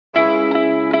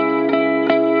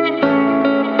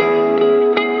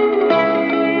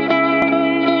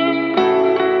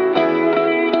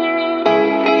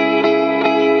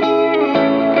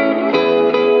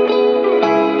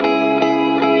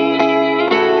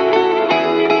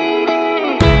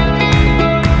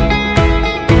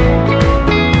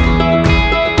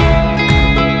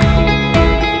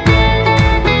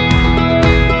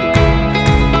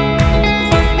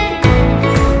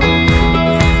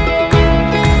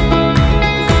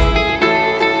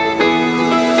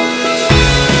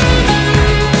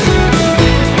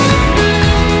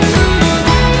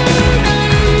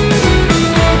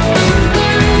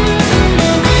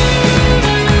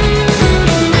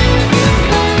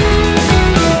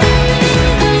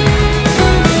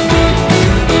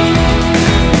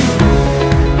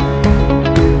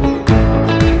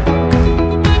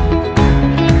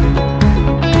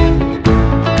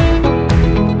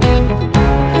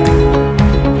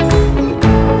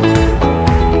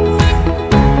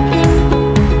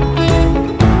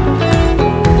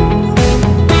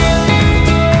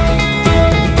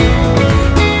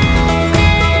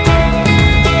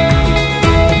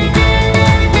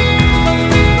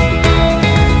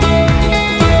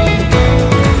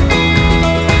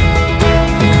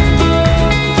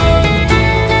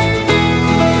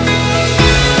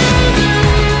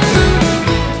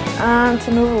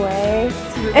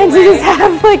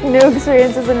have like new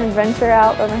experiences and adventure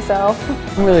out by myself.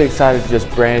 I'm really excited to just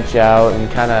branch out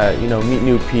and kind of, you know, meet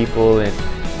new people and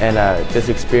just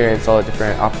experience all the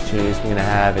different opportunities we're gonna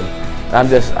have. And I'm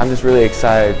just really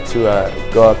excited to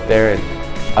go up there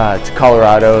and to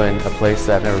Colorado, and a place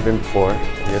that I've never been before,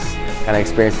 and just kind of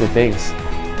experience new things.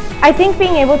 I think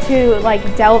being able to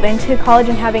like delve into college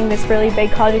and having this really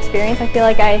big college experience, I feel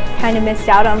like I kind of missed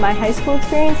out on my high school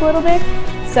experience a little bit.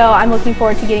 So I'm looking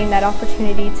forward to getting that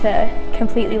opportunity to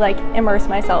completely like immerse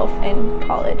myself in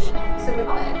college.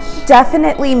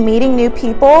 Definitely meeting new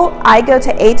people. I go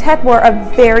to ATech. We're a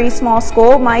very small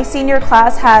school. My senior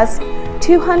class has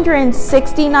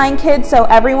 269 kids, so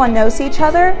everyone knows each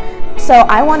other. So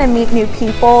I want to meet new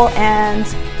people, and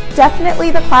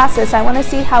definitely the classes. I want to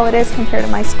see how it is compared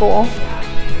to my school.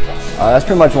 That's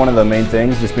pretty much one of the main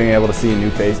things, just being able to see new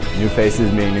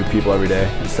faces, meeting new people every day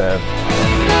instead of...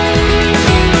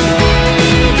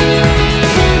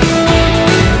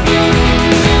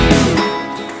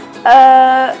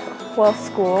 Well,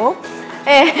 school,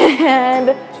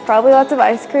 and probably lots of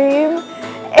ice cream.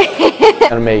 It's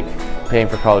gonna make paying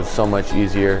for college so much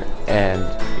easier, and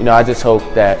you know, I just hope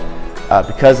that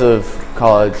because of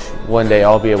college, one day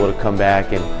I'll be able to come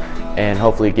back and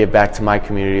hopefully give back to my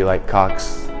community like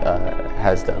Cox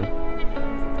has done.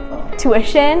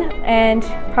 Tuition and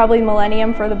probably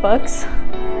Millennium for the books.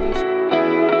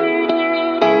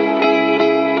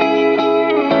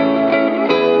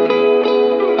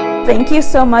 Thank you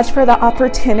so much for the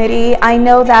opportunity. I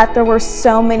know that there were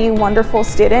so many wonderful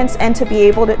students, and to be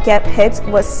able to get picked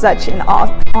was such an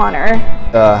honor.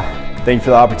 Thank you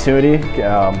for the opportunity.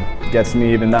 Gets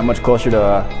me even that much closer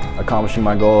to accomplishing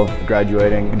my goal of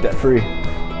graduating debt-free.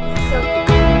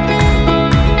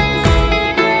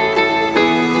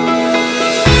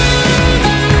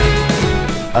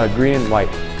 Green and white.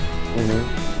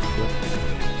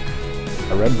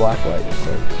 A red, black, white,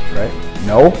 right?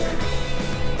 No?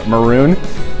 Maroon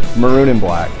and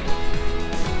black.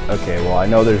 Okay, well I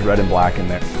know there's red and black in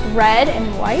there. Red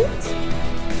and white?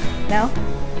 No,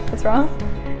 that's wrong.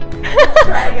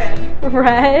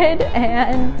 Red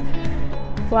and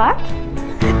black?